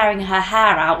she's tearing her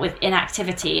hair out with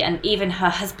inactivity, and even her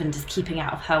husband is keeping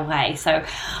out of her way. So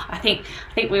I think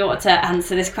we ought to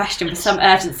answer this question with some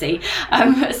urgency.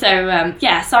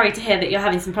 Yeah, sorry to hear that you're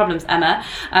having some problems, Emma.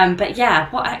 But yeah,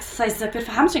 what exercises are good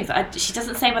for hamstrings? She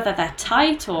doesn't say whether they're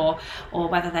tight or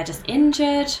whether they're just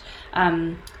injured.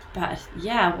 But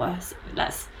yeah,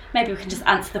 maybe we can just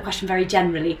answer the question very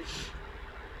generally.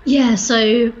 Yeah,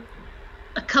 so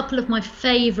a couple of my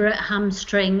favourite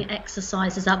hamstring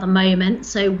exercises at the moment.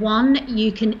 So one,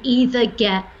 you can either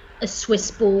get a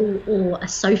Swiss ball or a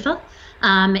sofa.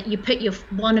 You put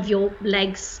one of your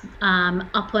legs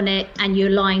up on it, and you're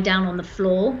lying down on the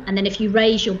floor. And then if you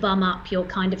raise your bum up, you're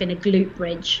kind of in a glute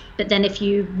bridge. But then if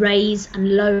you raise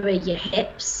and lower your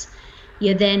hips,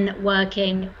 you're then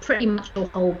working pretty much your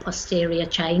whole posterior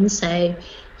chain. So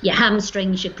your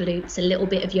hamstrings, your glutes, a little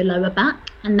bit of your lower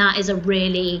back. And that is a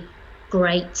really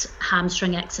great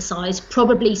hamstring exercise.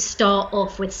 Probably start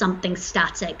off with something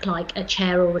static like a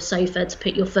chair or a sofa to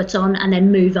put your foot on, and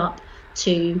then move up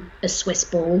to a Swiss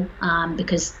ball,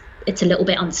 because it's a little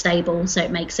bit unstable, so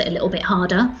it makes it a little bit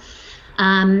harder.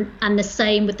 And the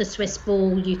same with the Swiss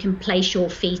ball, you can place your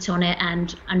feet on it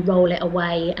and roll it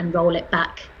away and roll it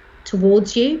back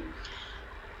towards you.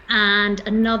 And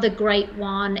another great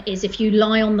one is if you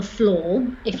lie on the floor,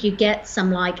 if you get some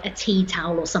like a tea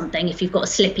towel or something, if you've got a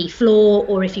slippy floor,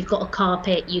 or if you've got a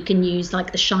carpet, you can use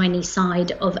like the shiny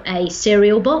side of a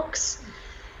cereal box.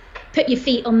 Put your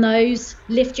feet on those,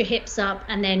 lift your hips up,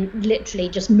 and then literally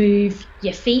just move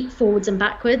your feet forwards and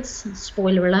backwards.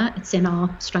 Spoiler alert, it's in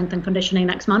our strength and conditioning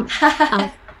next month.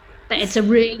 But it's a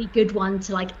really good one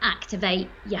to like activate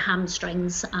your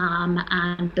hamstrings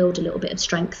and build a little bit of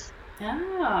strength.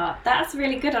 Ah, that's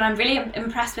really good, and I'm really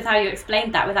impressed with how you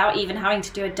explained that without even having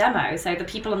to do a demo. So the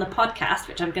people on the podcast,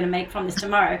 which I'm going to make from this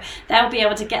tomorrow, they'll be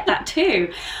able to get that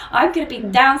too. I'm going to be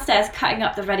downstairs cutting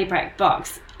up the Ready Brek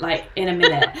box like in a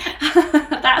minute.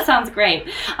 That sounds great.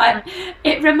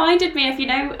 It reminded me of, you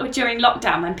know, during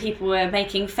lockdown when people were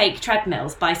making fake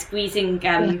treadmills by squeezing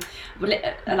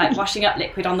like washing up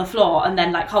liquid on the floor and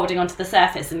then like holding onto the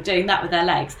surface and doing that with their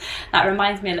legs. That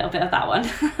reminds me a little bit of that one.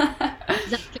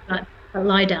 Exactly like a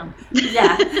lie down.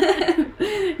 Yeah.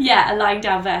 Yeah, a lying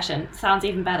down version sounds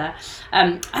even better.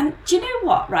 And do you know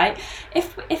what, right?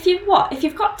 If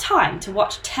you've got time to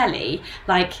watch telly,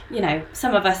 like, you know,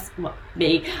 some of us,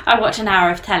 me, I watch an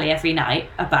hour of telly every night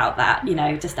about that, you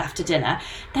know, just after dinner,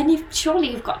 then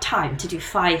you've got time to do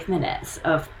 5 minutes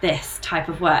of this type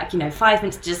of work, you know, 5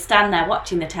 minutes to just stand there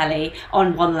watching the telly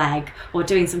on one leg or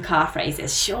doing some calf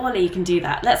raises. Surely you can do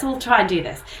that. Let's all try and do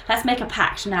this. Let's make a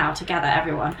pact now together,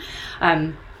 everyone.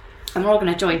 And we're all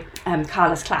going to join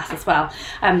Carla's class as well.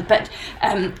 But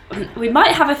we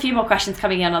might have a few more questions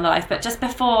coming in on the live, but just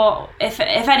before, if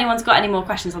anyone's got any more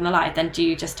questions on the live, then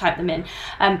do just type them in.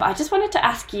 But I just wanted to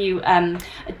ask you,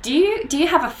 do you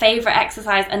have a favourite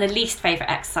exercise and a least favourite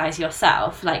exercise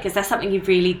yourself? Like, is there something you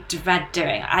really dread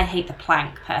doing? I hate the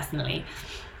plank, personally.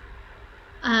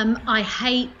 I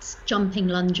hate jumping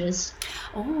lunges.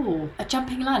 Oh, a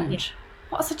jumping lunge. Yeah.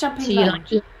 What's a jumping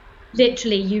lunge?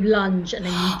 Literally, you lunge and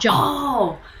then you jump.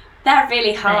 Oh, they're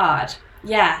really hard.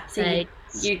 Yeah, so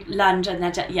you lunge and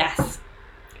then yes,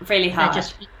 really hard. I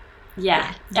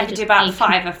can do about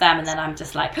 5 of them, and then I'm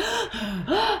just like.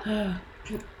 And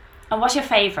what's your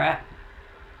favourite?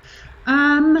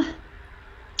 I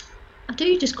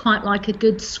do just quite like a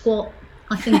good squat.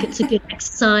 I think it's a good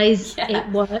exercise. Yeah.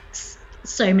 It works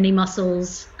so many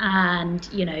muscles, and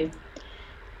you know,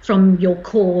 from your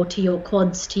core to your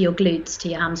quads to your glutes to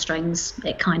your hamstrings,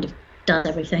 it kind of does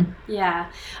everything. Yeah.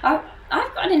 I've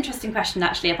got an interesting question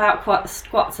actually about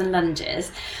squats and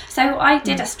lunges. So I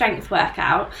did a strength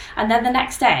workout, and then the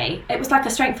next day, it was like a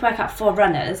strength workout for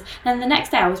runners, then the next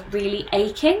day I was really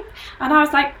aching, and I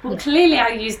was like, well, clearly I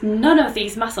used none of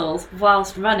these muscles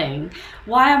whilst running.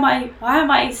 Why am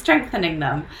I strengthening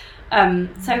them?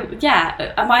 So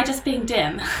yeah, am I just being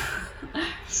dim?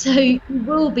 So you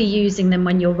will be using them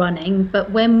when you're running,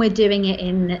 but when we're doing it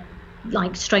in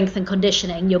like strength and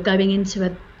conditioning, you're going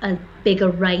into a bigger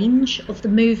range of the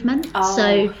movement. Oh.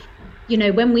 So, you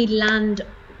know, when we run,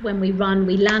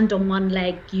 we land on one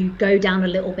leg, you go down a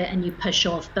little bit and you push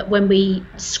off. But when we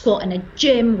squat in a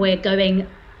gym, we're going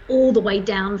all the way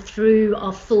down through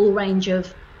our full range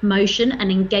of motion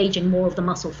and engaging more of the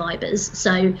muscle fibers.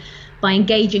 So by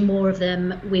engaging more of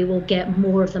them, we will get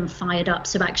more of them fired up.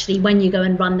 So actually, when you go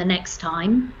and run the next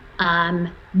time,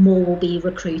 more will be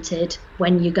recruited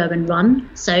when you go and run.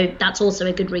 So that's also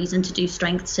a good reason to do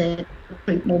strength, to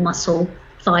recruit more muscle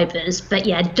fibers. But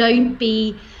yeah, don't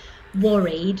be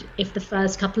worried if the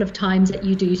first couple of times that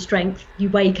you do strength, you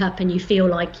wake up and you feel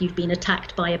like you've been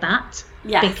attacked by a bat.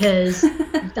 Yes. Because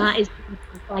that is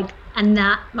like, and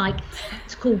that, like,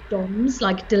 it's called DOMS,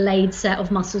 like delayed set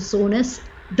of muscle soreness.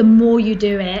 The more you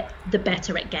do it, the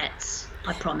better it gets,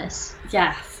 I promise.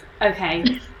 Yes.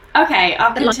 Okay,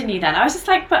 I'll continue then. I was just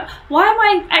like, but why am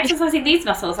I exercising these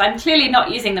muscles? I'm clearly not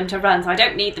using them to run, so I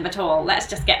don't need them at all. Let's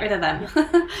just get rid of them.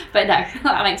 But no,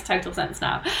 that makes total sense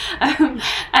now.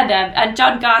 And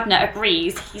John Gardner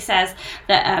agrees. He says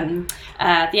that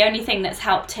the only thing that's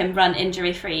helped him run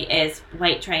injury-free is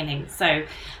weight training. So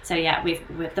yeah,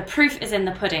 the proof is in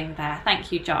the pudding there.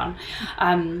 Thank you, John.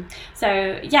 Let's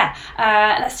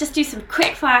just do some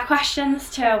quick fire questions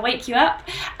to wake you up.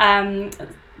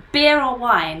 Beer or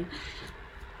wine?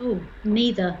 Oh,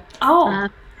 neither. Oh,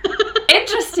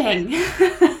 interesting.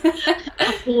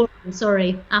 Apple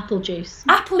juice.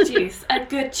 Apple juice, a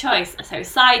good choice. So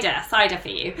cider for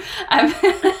you.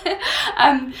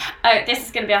 This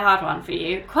is going to be a hard one for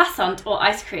you. Croissant or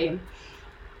ice cream?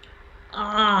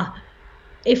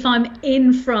 If I'm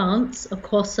in France, a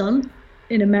croissant.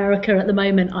 In America at the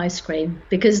moment, ice cream,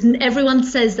 because everyone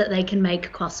says that they can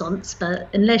make croissants, but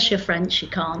unless you're French, you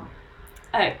can't.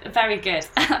 Oh, very good.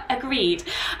 Agreed.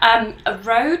 A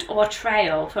road or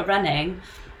trail for running?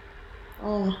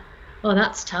 Oh,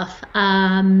 that's tough.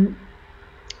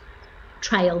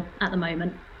 Trail at the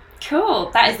moment.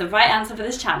 Cool. That is the right answer for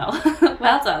this channel.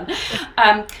 Well done.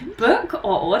 Book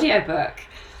or audiobook?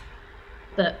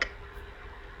 Book.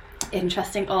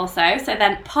 Interesting also. So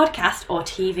then podcast or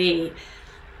TV?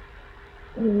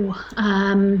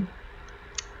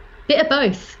 Bit of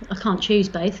both. I can't choose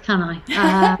both, can I?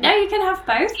 No, you can have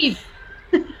both.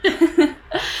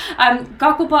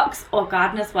 Gogglebox or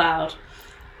Gardener's World?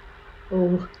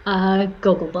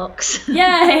 Gogglebox.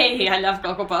 Yay! I love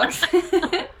Gogglebox.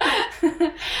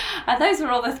 And those were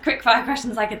all the quick fire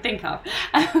questions I could think of.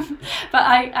 But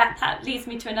that leads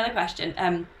me to another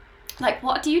question. Like,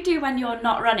 what do you do when you're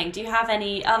not running? Do you have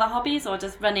any other hobbies, or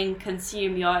does running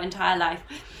consume your entire life?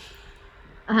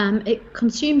 It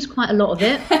consumes quite a lot of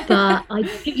it, but I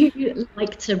do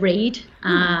like to read.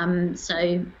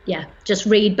 So yeah, just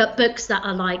read, but books that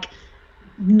are like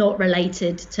not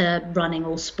related to running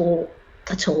or sport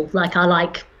at all. Like I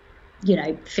like,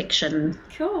 fiction,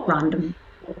 Cool. random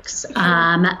books,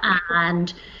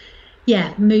 and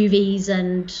yeah, movies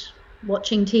and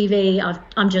watching TV.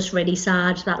 I'm just really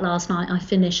sad that last night I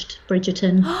finished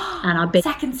Bridgerton, and I've been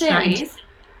Second starting series?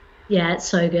 yeah, it's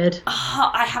so good.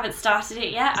 Oh, I haven't started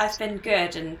it yet. I've been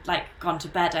good and like gone to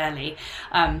bed early.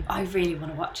 I really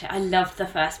want to watch it. I loved the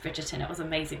first Bridgerton. It was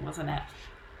amazing, wasn't it?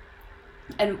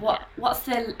 And what's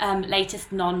the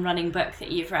latest non-running book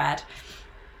that you've read?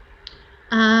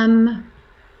 Um,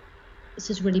 this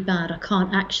is really bad. I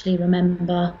can't actually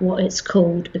remember what it's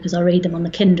called because I read them on the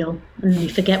Kindle and you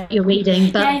forget what you're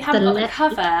reading. But Yeah, you haven't got the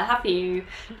cover, have you?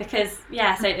 Because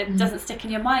so it doesn't stick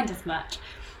in your mind as much.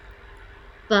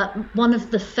 But one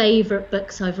of the favourite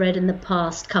books I've read in the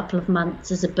past couple of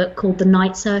months is a book called The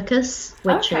Night Circus,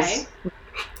 which is Put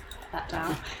that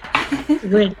down.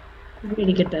 really,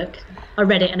 really good book. I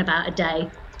read it in about a day.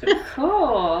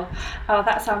 Cool. Oh,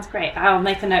 that sounds great. I'll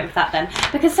make a note of that then.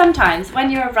 Because sometimes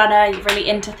when you're a runner, you're really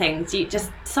into things,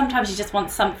 sometimes you just want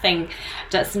something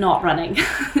that's not running,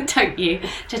 don't you?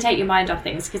 To take your mind off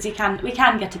things, because we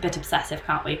can get a bit obsessive,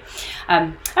 can't we?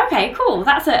 Okay, cool.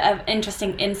 That's an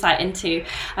interesting insight into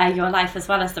your life as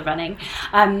well as the running.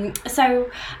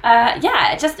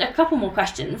 Just a couple more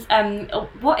questions.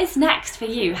 What is next for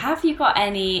you? Have you got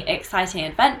any exciting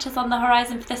adventures on the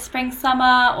horizon for this spring,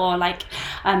 summer, or like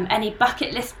any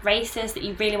bucket list races that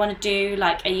you really want to do?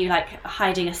 Like, are you like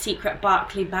hiding a secret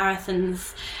Barkley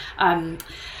Marathons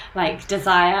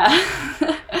desire?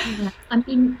 I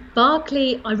mean,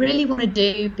 Barkley, I really want to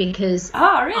do because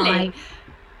Oh, really?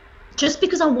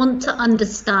 because I want to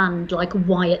understand like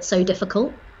why it's so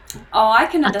difficult. Oh, I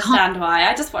can understand why.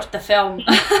 I just watched the film.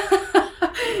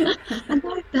 I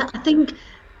know, but I think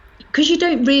because you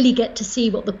don't really get to see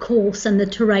what the course and the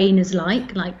terrain is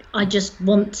like I just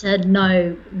want to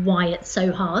know why it's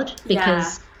so hard,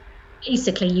 because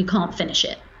basically you can't finish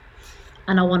it,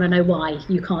 and I want to know why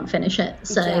you can't finish it.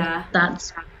 So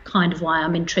that's kind of why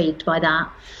I'm intrigued by that.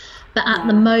 But at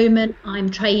the moment I'm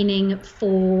training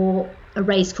for a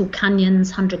race called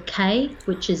Canyons 100K,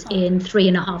 which is in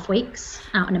 3.5 weeks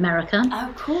out in America.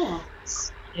 Oh, cool.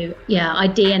 So, yeah, I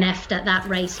DNF'd at that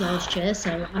race last year,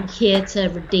 so I'm here to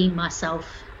redeem myself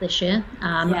this year.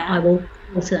 I will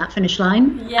go to that finish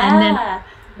line. Yeah. And then I've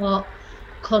got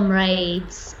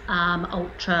Comrades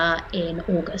Ultra in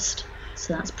August.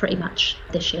 So that's pretty much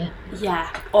this year. Yeah,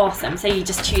 awesome. So you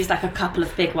just choose like a couple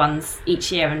of big ones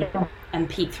each year and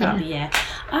peak throughout the year.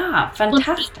 Ah,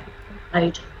 fantastic.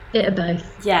 Bit of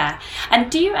both. Yeah.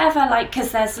 And do you ever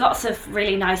because there's lots of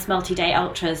really nice multi-day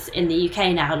ultras in the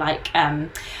UK now, like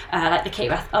the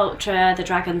Cape Wrath Ultra, the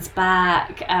Dragon's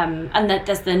Back, and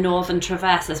there's the Northern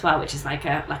Traverse as well, which is like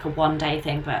a 1-day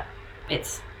thing, but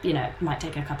it's might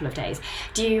take a couple of days.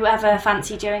 Do you ever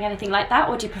fancy doing anything like that,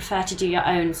 or do you prefer to do your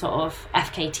own sort of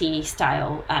FKT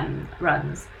style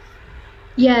runs?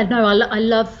 Yeah, no, I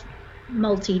love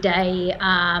multi-day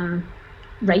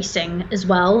racing as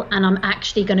well, and I'm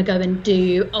actually going to go and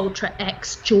do Ultra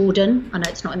X Jordan. I know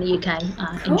it's not in the UK,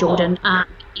 cool. In Jordan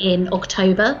in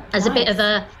October as a bit of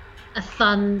a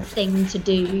fun thing to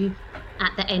do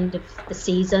at the end of the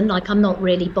season. Like, I'm not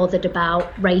really bothered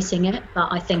about racing it,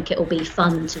 but I think it'll be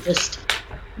fun to just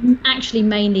actually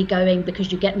mainly going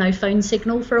because you get no phone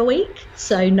signal for a week,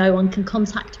 so no one can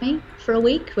contact me for a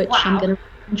week, which I'm going to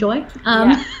enjoy.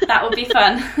 Yeah, that would be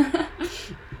fun.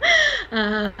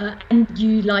 And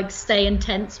you stay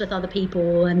intense with other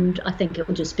people, and I think it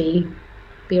will just be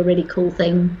a really cool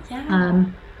thing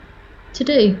to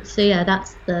do. So yeah,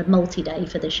 that's the multi-day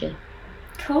for this year.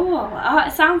 Cool. Oh,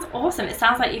 it sounds awesome. It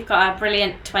sounds like you've got a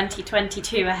brilliant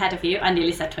 2022 ahead of you. I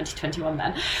nearly said 2021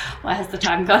 then. Where has the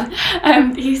time gone?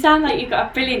 You sound like you've got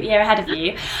a brilliant year ahead of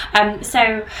you.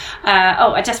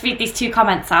 I just read these 2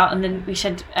 comments out, and then we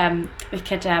could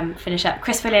finish up.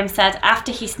 Chris Williams said,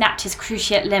 after he snapped his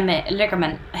cruciate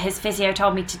ligament, his physio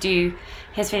told him to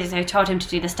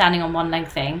do the standing on one leg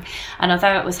thing, and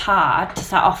although it was hard to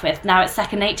start off with, now it's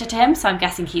second nature to him, so I'm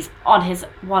guessing he's on his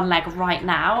one leg right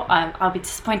now. I'll be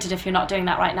disappointed if you're not doing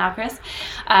that right now, Chris.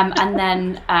 And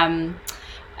then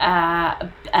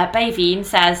Baveen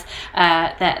says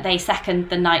that they second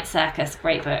The Night Circus,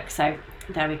 great book, so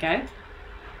there we go.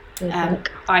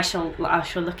 I shall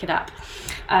look it up.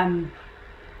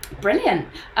 Brilliant.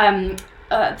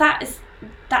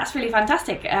 That's really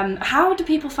fantastic. How do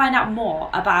people find out more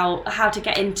about how to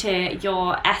get into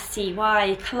your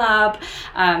SCY club,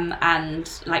 and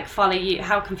like follow you?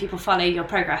 How can people follow your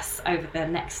progress over the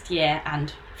next year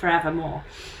and forevermore?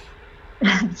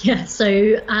 Yeah,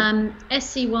 so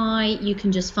SCY you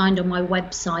can just find on my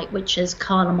website, which is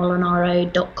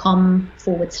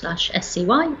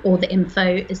carlamolinaro.com/SCY, or the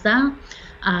info is there.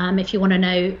 If you want to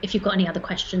know, if you've got any other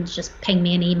questions, just ping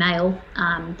me an email.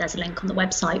 There's a link on the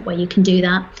website where you can do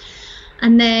that.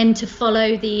 And then to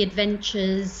follow the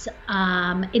adventures,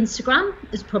 Instagram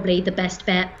is probably the best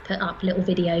bet. Put up little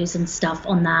videos and stuff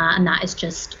on that, and that is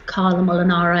just Carla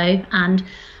Molinaro. And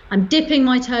I'm dipping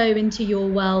my toe into your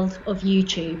world of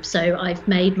YouTube. So I've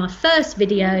made my first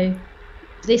video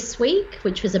this week,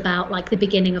 which was about like the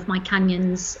beginning of my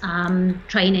canyons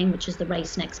training, which is the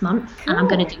race next month. Cool. And I'm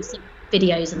going to do some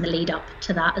videos in the lead up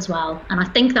to that as well. And I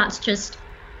think that's just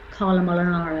Carla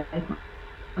Molinaro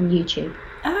on YouTube.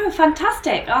 Oh,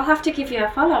 fantastic. I'll have to give you a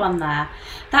follow on there.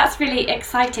 That's really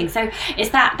exciting. So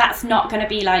that's not going to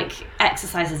be like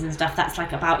exercises and stuff, that's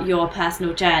like about your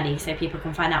personal journey, so people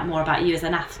can find out more about you as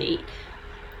an athlete?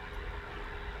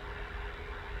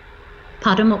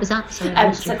 Pardon, what was that?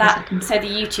 Sorry, so the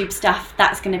YouTube stuff,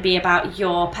 that's going to be about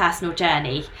your personal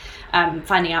journey,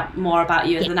 finding out more about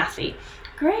you as an athlete.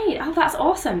 Great. Oh, that's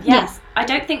awesome. Yes. Yeah. I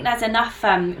don't think there's enough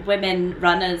women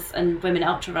runners and women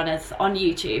ultra runners on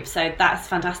YouTube, so that's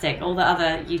fantastic. All the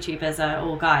other YouTubers are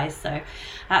all guys, so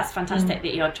that's fantastic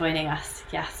that you're joining us.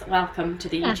 Yes, welcome to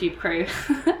the YouTube crew.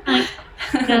 I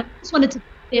just wanted to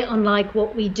bit on like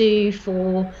what we do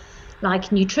for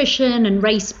like nutrition and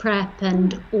race prep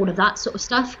and all of that sort of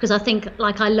stuff, because I think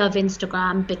like I love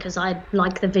Instagram because I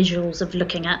like the visuals of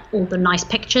looking at all the nice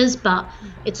pictures, but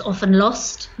it's often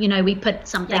lost. You know, we put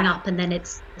something up and then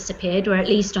it's disappeared, or at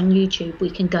least on YouTube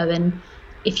we can go and,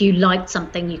 if you liked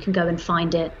something, you can go and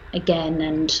find it again.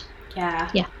 And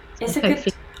it's a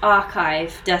good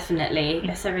archive, definitely.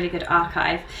 It's a really good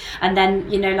archive. And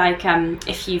then, you know, like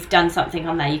if you've done something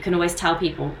on there, you can always tell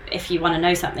people, if you want to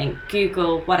know something,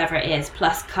 Google whatever it is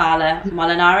plus Carla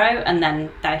Molinaro, and then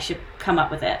they should come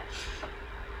up with it.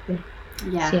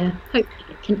 Yeah, hopefully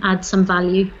it can add some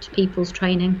value to people's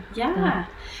training.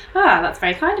 That's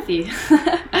very kind of you.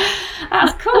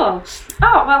 That's cool.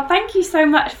 Oh, well, thank you so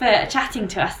much for chatting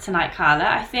to us tonight, Carla.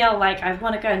 I feel like I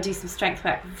want to go and do some strength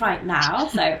work right now,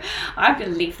 so I'm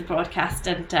going to leave the broadcast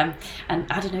and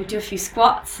I don't know, do a few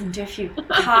squats and do a few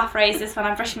calf raises when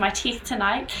I'm brushing my teeth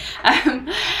tonight. And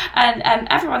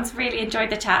everyone's really enjoyed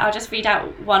the chat. I'll just read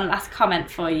out one last comment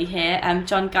for you here.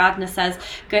 John Gardner says,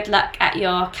 "Good luck at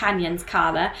your canyons,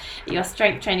 Carla. Your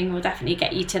strength training will definitely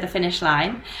get you to the finish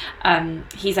line."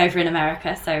 He's over in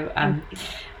America, so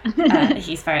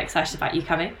he's very excited about you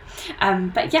coming.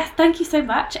 But yes, thank you so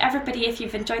much, everybody. If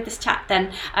you've enjoyed this chat,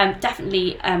 then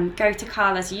definitely go to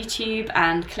Carla's YouTube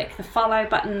and click the follow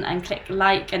button and click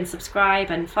like and subscribe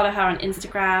and follow her on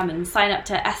Instagram and sign up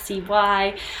to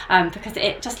SCY, because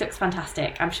it just looks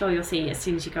fantastic. I'm sure you'll see as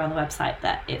soon as you go on the website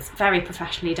that it's very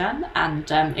professionally done,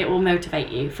 and it will motivate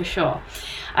you for sure.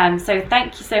 So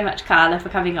thank you so much, Carla, for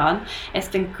coming on. It's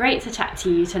been great to chat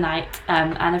to you tonight,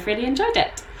 and I've really enjoyed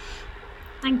it.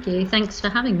 Thank you. Thanks for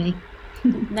having me.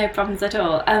 No problems at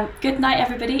all. Good night,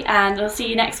 everybody, and we'll see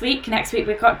you next week. Next week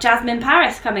we've got Jasmine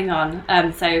Paris coming on.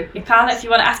 So Carla, if you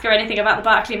want to ask her anything about the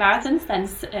Barkley Marathons, then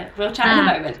we'll chat in a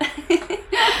moment.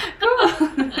 Cool.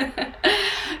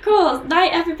 Cool.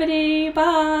 Night, everybody.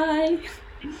 Bye.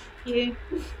 Thank you.